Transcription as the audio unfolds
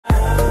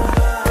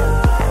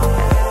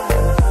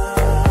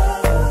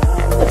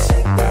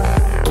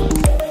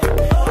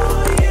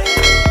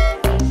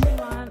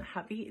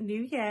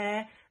New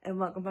Year and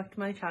welcome back to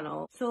my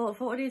channel. So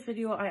for today's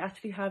video I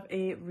actually have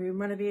a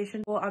room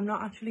renovation, but I'm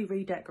not actually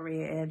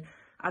redecorating.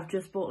 I've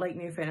just bought like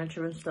new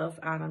furniture and stuff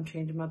and I'm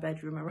changing my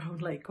bedroom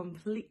around like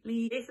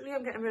completely. Basically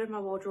I'm getting rid of my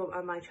wardrobe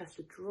and my chest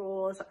of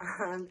drawers,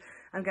 and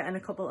I'm getting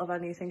a couple of other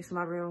new things for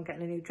my room. I'm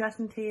getting a new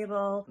dressing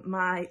table.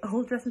 My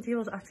old dressing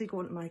table is actually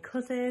going to my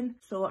cousin,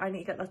 so I need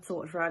to get that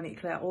sorted for her. I need to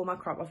clear all my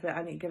crap off it.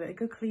 I need to give it a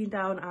good clean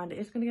down, and it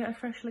is going to get a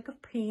fresh lick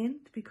of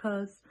paint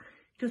because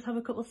it does have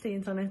a couple of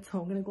stains on it, so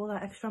I'm going to go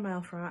that extra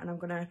mile for it and I'm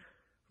going to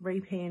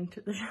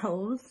repaint the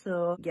shelves.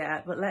 So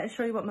yeah, but let's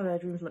show you what my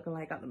bedroom's looking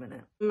like at the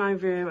minute. In my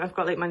room I've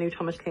got like my new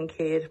Thomas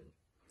Kincaid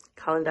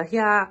calendar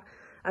here.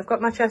 I've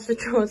got my chest of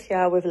drawers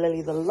here with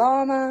Lily the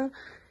llama,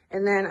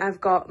 and then I've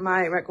got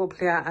my record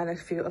player and a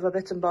few other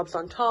bits and bobs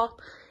on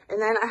top,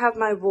 and then I have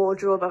my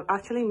wardrobe. I've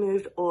actually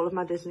moved all of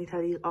my Disney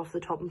teddies off the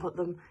top and put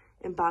them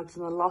in bags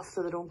in the loft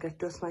so they don't get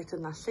dust mites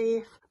and they're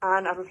safe.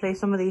 And I've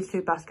replaced some of these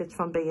two baskets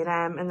from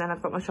B&M, and then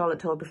I've got my Charlotte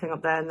Tilbury thing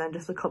up there, and then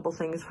just a couple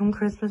things from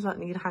Christmas that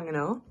need hanging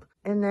up.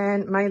 And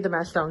then mind the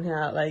mess down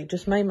here, like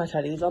just mind my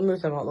teddies, I'll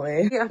move them all the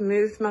way. I've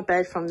moved my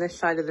bed from this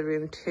side of the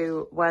room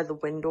to where the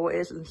window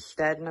is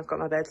instead, and I've got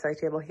my bedside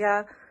table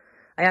here.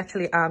 I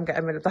actually am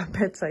getting rid of that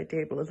bedside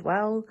table as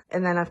well.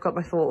 And then I've got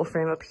my photo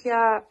frame up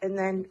here, and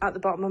then at the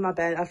bottom of my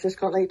bed I've just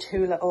got like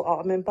two little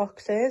ottoman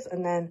boxes,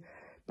 and then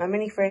my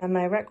mini frame and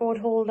my record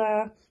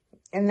holder.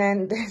 And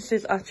then this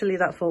is actually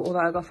that photo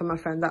that I got from my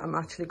friend that I'm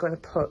actually going to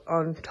put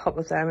on top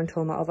of there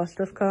until my other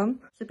stuff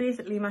come. So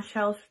basically my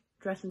shelf,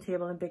 dressing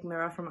table and big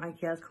mirror from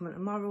IKEA is coming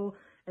tomorrow,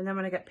 and then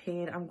when I get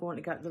paid I'm going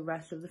to get the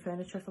rest of the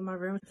furniture for my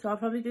room. So I'll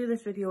probably do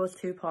this video as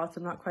two parts,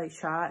 I'm not quite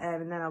sure,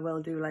 and then I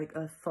will do like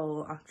a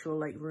full actual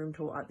like room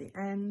tour at the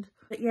end.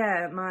 But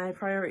yeah, my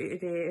priority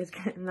today is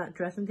getting that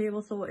dressing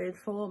table sorted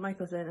for my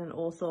cousin and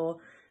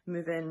also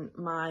moving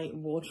my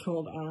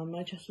wardrobe and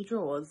my chest of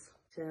drawers.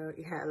 So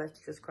yeah, let's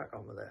just crack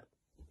on with it.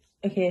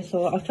 Okay,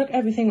 so I've took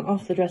everything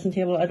off the dressing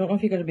table. I don't know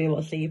if you're going to be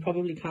able to see, you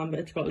probably can, but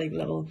it's got like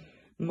little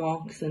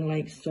marks and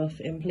like stuff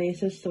in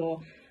places,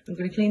 so I'm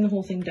going to clean the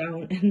whole thing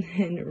down and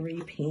then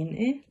repaint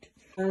it.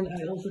 And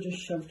I also just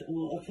shoved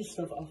all of the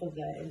stuff off of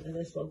there into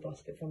this little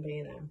basket from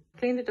B&M.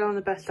 Cleaned it down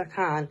the best I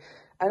can.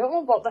 I don't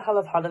know what the hell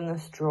I've had in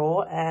this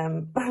drawer,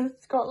 but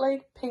it's got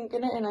like pink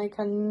in it and I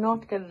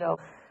cannot get it out.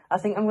 I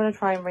think I'm going to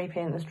try and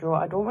repaint this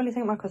drawer. I don't really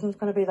think my cousin's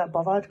going to be that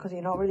bothered because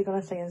you're not really going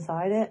to see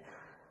inside it,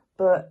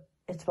 but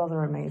it's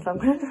bothering me, so I'm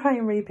going to try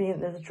and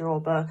repaint this drawer.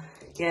 But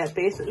yeah,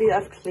 basically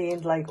I've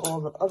cleaned like all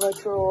the other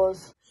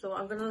drawers, so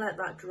I'm going to let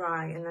that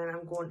dry and then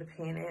I'm going to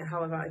paint it.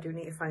 However, I do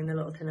need to find the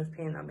little tin of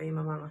paint that me and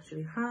my mum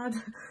actually had,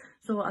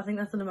 so I think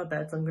that's under my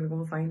bed, so I'm going to go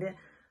and find it.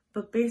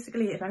 But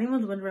basically, if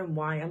anyone's wondering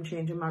why I'm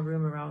changing my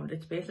room around,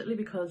 it's basically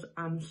because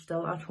I'm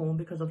still at home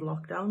because of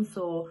lockdown,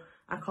 so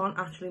I can't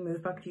actually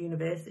move back to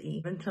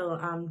university until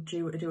I'm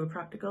due to do a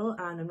practical,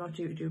 and I'm not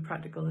due to do a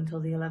practical until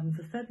the 11th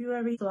of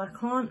February. So I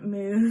can't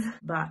move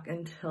back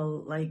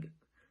until like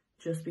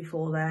just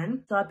before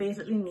then. So I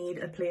basically need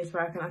a place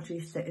where I can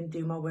actually sit and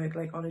do my work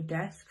like on a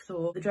desk.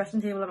 So the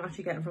dressing table I'm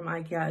actually getting from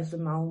IKEA is the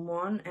Malm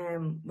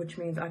one, which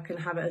means I can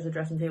have it as a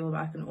dressing table, but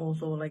I can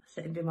also like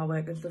sit and do my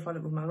work and stuff on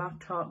it with my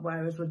laptop,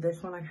 whereas with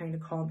this one I kind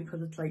of can't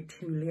because it's like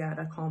too layered.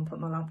 I can't put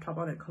my laptop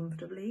on it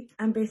comfortably,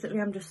 and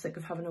basically I'm just sick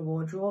of having a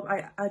wardrobe.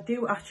 I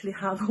do actually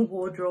have a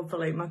wardrobe for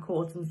like my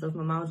coats and stuff.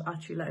 My mum's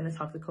actually letting us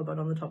have the cupboard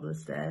on the top of the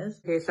stairs.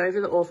 Okay, sorry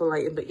for the awful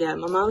lighting, but yeah,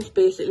 my mum's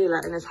basically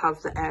letting us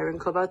have the airing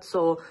cupboard.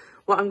 So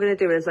what I'm going to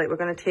do is like we're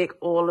going to take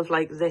all of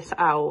like this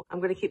out. I'm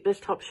going to keep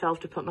this top shelf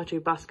to put my two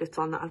baskets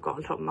on that I've got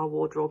on top of my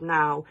wardrobe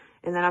now,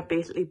 and then I've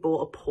basically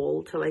bought a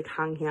pole to like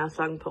hang here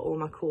so I can put all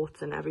my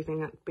coats and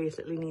everything that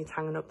basically needs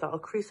hanging up that I'll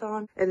crease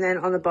on. And then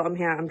on the bottom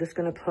here I'm just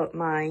going to put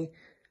my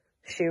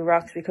shoe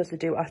racks because they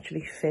do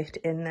actually fit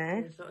in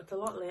there. So it's a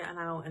lot later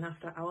now, and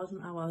after hours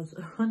and hours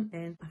of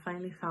hunting I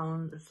finally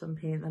found some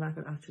paint that I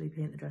could actually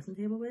paint the dressing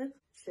table with.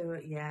 So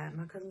yeah,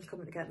 my cousin's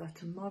coming to get that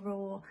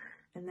tomorrow.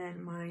 And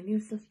then my new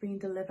stuff's being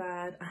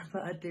delivered,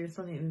 but I do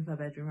still need to move my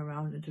bedroom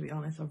around, and to be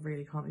honest I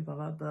really can't be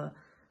bothered, but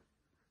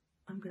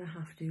I'm gonna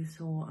have to,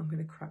 so I'm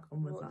gonna crack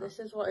on with that. This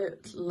is what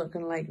it's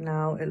looking like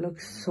now. It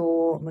looks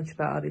so much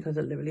better because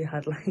it literally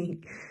had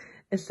like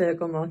a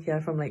circle mark here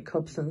from like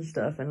cups and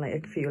stuff and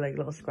like a few like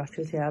little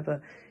scratches here,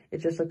 but it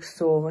just looks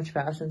so much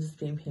better since it's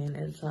been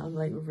painted, so I'm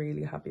like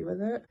really happy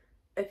with it.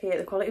 Okay,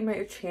 the quality might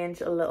have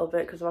changed a little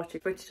bit because I've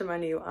actually switched to my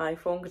new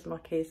iPhone because my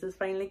cases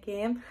finally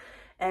came.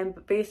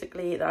 But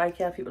basically the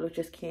IKEA people have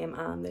just came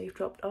and they've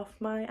dropped off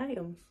my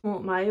items. Well,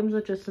 my items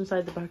are just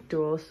inside the back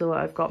door, so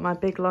I've got my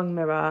big long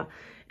mirror,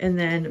 and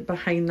then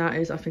behind that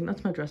is, I think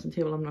that's my dressing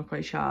table, I'm not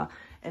quite sure,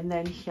 and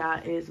then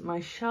here is my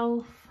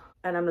shelf,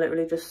 and I'm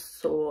literally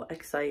just so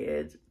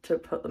excited to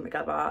put them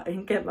together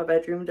and get my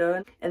bedroom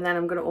done, and then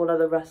I'm going to order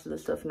the rest of the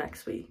stuff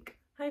next week.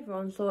 Hi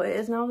everyone, so it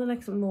is now the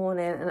next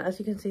morning, and as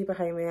you can see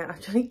behind me I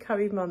actually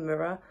carried my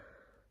mirror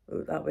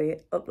that way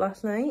up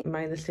last night.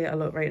 Mind the state I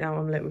look right now.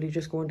 I'm literally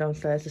just going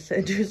downstairs to sit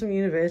and do some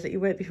university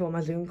work before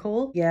my Zoom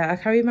call. Yeah, I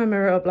carried my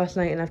mirror up last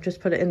night and I've just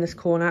put it in this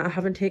corner. I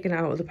haven't taken it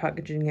out of the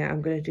packaging yet.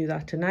 I'm going to do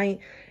that tonight.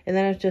 And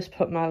then I've just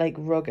put my like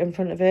rug in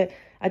front of it.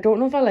 I don't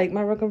know if I like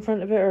my rug in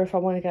front of it or if I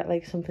want to get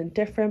like something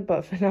different,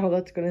 but for now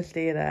that's going to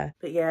stay there.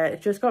 But yeah,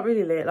 it just got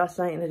really late last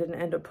night and I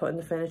didn't end up putting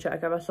the furniture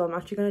together, so I'm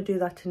actually going to do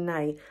that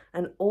tonight.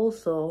 And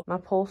also my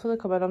pole for the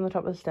cupboard on the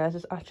top of the stairs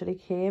has actually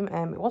came.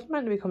 It wasn't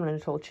meant to be coming in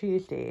until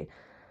Tuesday.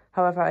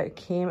 However, it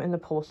came in the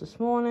post this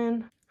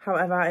morning.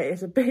 However, it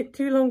is a bit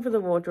too long for the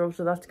wardrobe,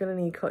 so that's going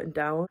to need cutting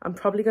down. I'm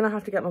probably going to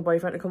have to get my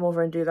boyfriend to come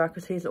over and do that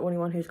because he's the only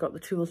one who's got the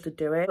tools to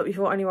do it. But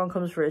before anyone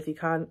comes for us, you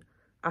can't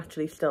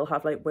actually still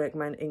have like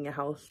workmen in your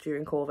house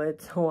during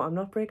COVID, so I'm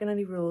not breaking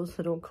any rules,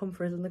 so don't come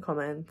for us in the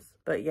comments.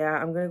 But yeah,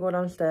 I'm gonna go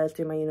downstairs,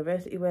 do my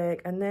university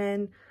work, and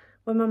then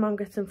when my mum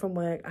gets in from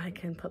work I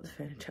can put the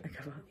furniture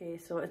together. Okay,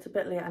 so it's a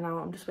bit later now.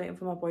 I'm just waiting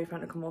for my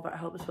boyfriend to come over to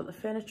help us put the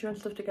furniture and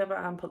stuff together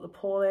and put the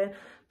pole in.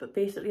 But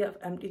basically I've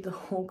emptied the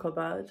whole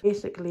cupboard.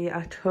 Basically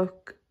I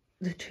took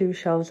the two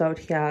shelves out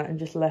here and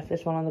just left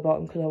this one on the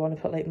bottom because I want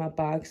to put like my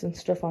bags and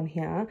stuff on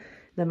here.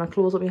 Then my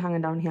clothes will be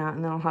hanging down here,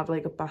 and then I'll have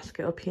like a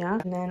basket up here.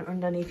 And then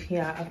underneath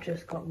here I've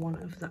just got one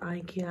of the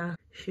IKEA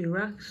shoe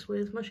racks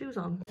with my shoes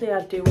on. See,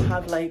 I do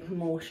have like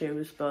more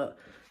shoes, but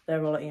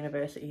they're all at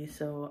university,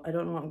 so I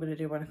don't know what I'm going to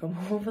do when I come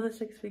home for the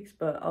 6 weeks,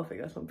 but I'll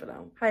figure something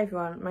out. Hi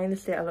everyone, mind the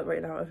state I look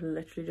right now. I've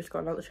literally just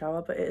gotten out the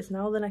shower, but it is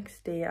now the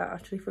next day. I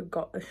actually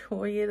forgot to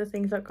show you the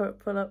things I got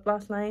put up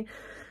last night,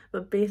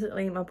 but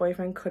basically my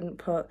boyfriend couldn't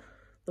put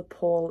the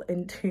pole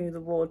into the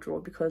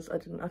wardrobe because I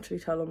didn't actually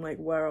tell him like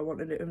where I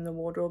wanted it in the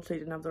wardrobe, so he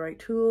didn't have the right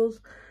tools.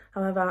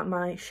 However,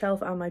 my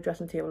shelf and my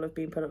dressing table have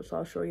been put up, so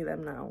I'll show you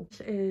them now.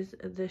 This is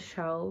the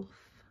shelf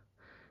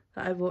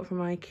that I bought from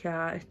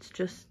IKEA. It's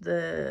just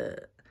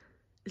the,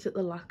 is it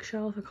the lac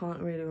shelf? I can't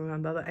really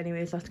remember, but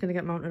anyways, that's gonna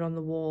get mounted on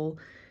the wall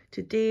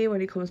today when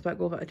he comes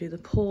back over to do the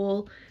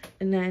pole.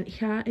 And then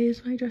here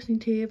is my dressing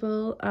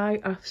table.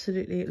 I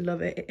absolutely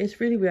love it. It's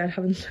really weird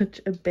having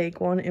such a big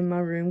one in my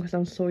room because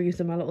I'm so used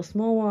to my little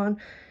small one,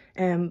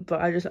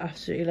 but I just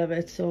absolutely love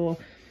it. So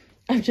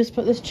I've just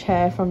put this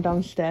chair from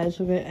downstairs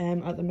with it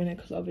at the minute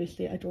because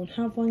obviously I don't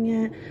have one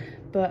yet,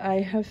 but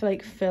I have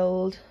like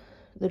filled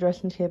the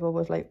dressing table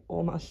with like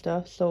all my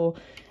stuff. So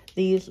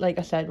these, like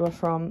I said, were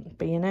from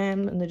B&M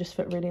and they just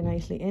fit really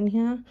nicely in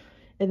here.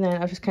 And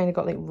then I've just kind of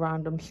got like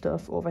random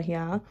stuff over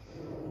here.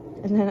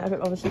 And then I've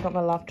obviously got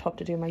my laptop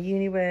to do my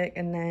uni work.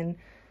 And then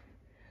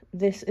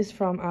this is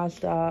from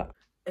Asda.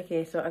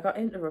 Okay, so I got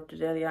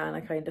interrupted earlier and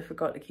I kind of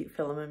forgot to keep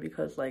filming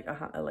because like I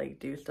had to like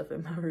do stuff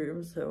in my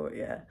room. So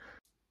yeah.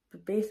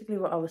 But basically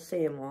what I was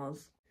saying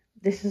was,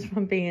 this is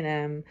from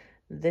B&M.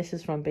 This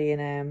is from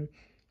B&M.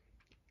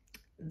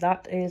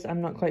 That is,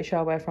 I'm not quite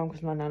sure where from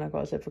because my nana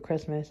got us it for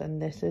Christmas.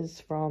 And this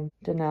is from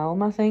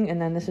Denelm, I think.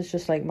 And then this is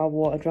just like my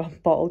water drop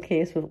bottle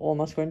case with all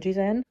my scrunchies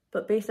in.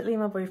 But basically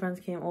my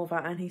boyfriend's came over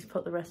and he's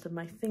put the rest of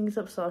my things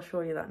up, so I'll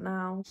show you that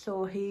now.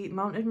 So he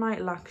mounted my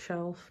lac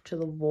shelf to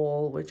the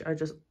wall, which I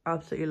just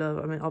absolutely love.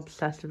 I'm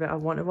obsessed with it.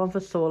 I've wanted one for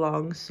so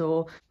long.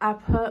 So I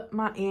put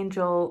my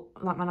angel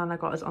that my nana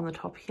got us on the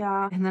top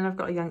here. And then I've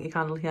got a Yankee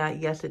candle here.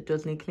 Yes, it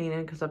does need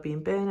cleaning because I've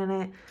been burning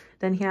it.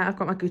 Then here I've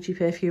got my Gucci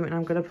perfume and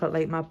I'm going to put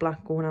like my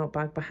black going out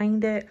bag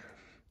behind it.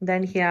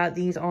 Then here,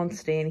 these aren't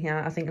staying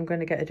here. I think I'm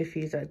going to get a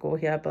diffuser to go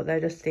here, but they're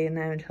just staying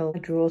there until the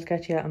drawers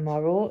get here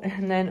tomorrow.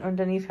 And then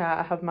underneath here,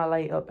 I have my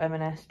light up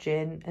M&S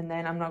gin. And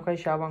then I'm not quite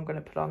sure what I'm going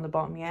to put on the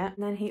bottom yet.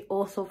 And then he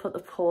also put the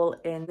pole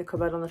in the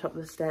cupboard on the top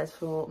of the stairs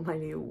for my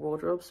new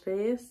wardrobe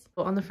space.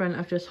 But on the front,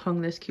 I've just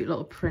hung this cute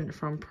little print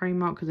from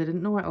Primark because I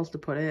didn't know where else to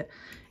put it.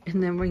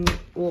 And then when you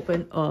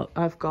open up,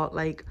 I've got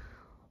like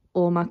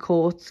all my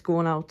coats,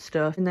 going out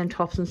stuff, and then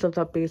tops and stuff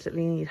that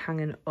basically need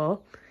hanging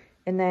up.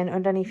 And then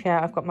underneath here,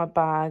 I've got my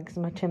bags,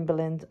 my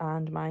Timberlands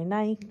and my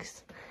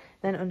Nikes.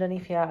 Then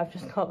underneath here, I've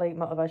just got like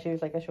my other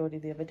shoes like I showed you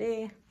the other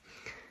day.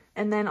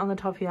 And then on the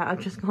top here,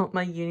 I've just got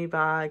my uni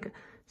bag,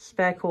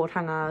 spare coat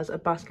hangers, a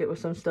basket with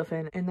some stuff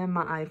in, and then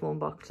my iPhone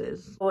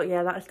boxes. But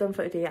yeah, that is done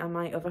for today, and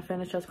my other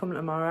furniture is coming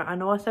tomorrow. I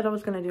know I said I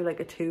was going to do like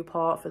a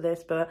 2-part for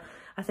this, but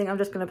I think I'm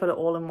just going to put it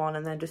all in one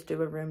and then just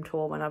do a room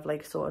tour when I've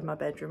like sorted my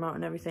bedroom out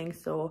and everything.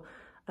 So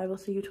I will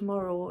see you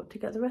tomorrow to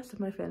get the rest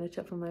of my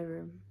furniture from my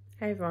room.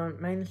 Hey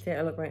everyone, mind the state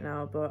I look right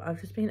now, but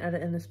I've just been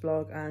editing this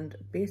vlog and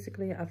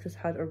basically I've just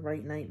had a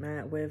right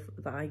nightmare with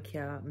the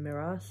IKEA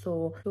mirror.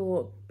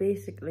 So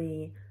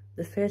basically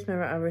the first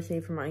mirror I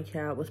received from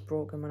IKEA was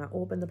broken when I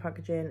opened the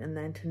packaging, and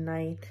then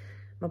tonight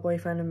my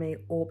boyfriend and me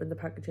opened the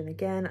packaging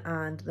again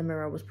and the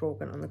mirror was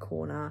broken on the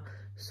corner.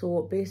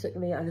 So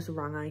basically I just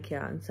rang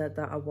IKEA and said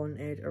that I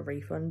wanted a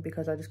refund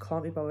because I just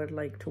can't be bothered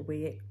like to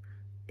wait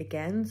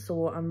again.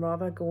 So I'm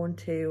rather going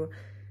to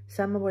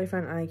send my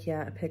boyfriend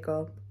IKEA to pick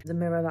up the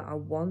mirror that I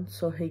want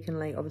so he can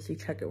like obviously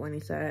check it when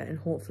he's there and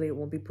hopefully it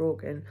won't be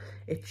broken.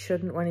 It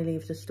shouldn't when he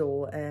leaves the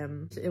store.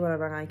 When I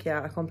rang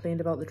IKEA, I complained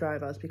about the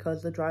drivers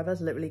because the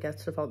drivers literally get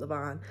stuff out the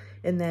van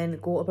and then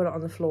go to put it on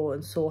the floor,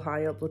 and so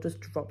high up they'll just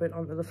drop it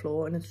onto the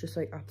floor, and it's just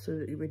like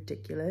absolutely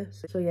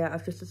ridiculous. So yeah,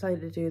 I've just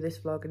decided to do this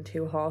vlog in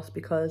 2 halves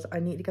because I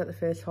need to get the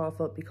first half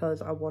up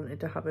because I wanted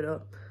to have it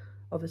up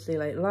obviously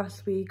like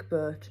last week,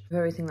 but with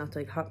everything that's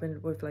like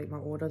happened with like my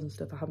orders and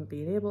stuff, I haven't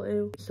been able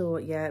to. So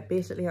yeah,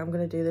 basically I'm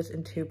gonna do this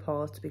in 2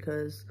 parts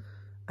because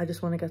I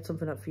just want to get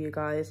something up for you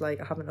guys.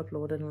 Like I haven't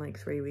uploaded in like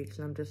 3 weeks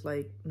and I'm just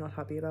like not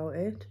happy about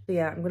it. So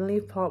yeah, I'm gonna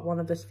leave part 1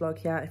 of this vlog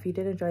here. If you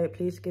did enjoy it,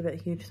 please give it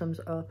a huge thumbs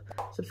up,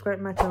 subscribe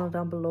to my channel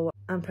down below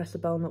and press the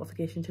bell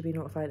notification to be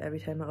notified every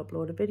time I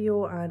upload a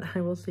video, and I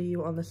will see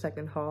you on the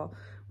second half,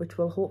 which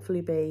will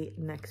hopefully be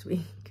next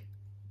week.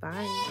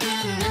 Bye.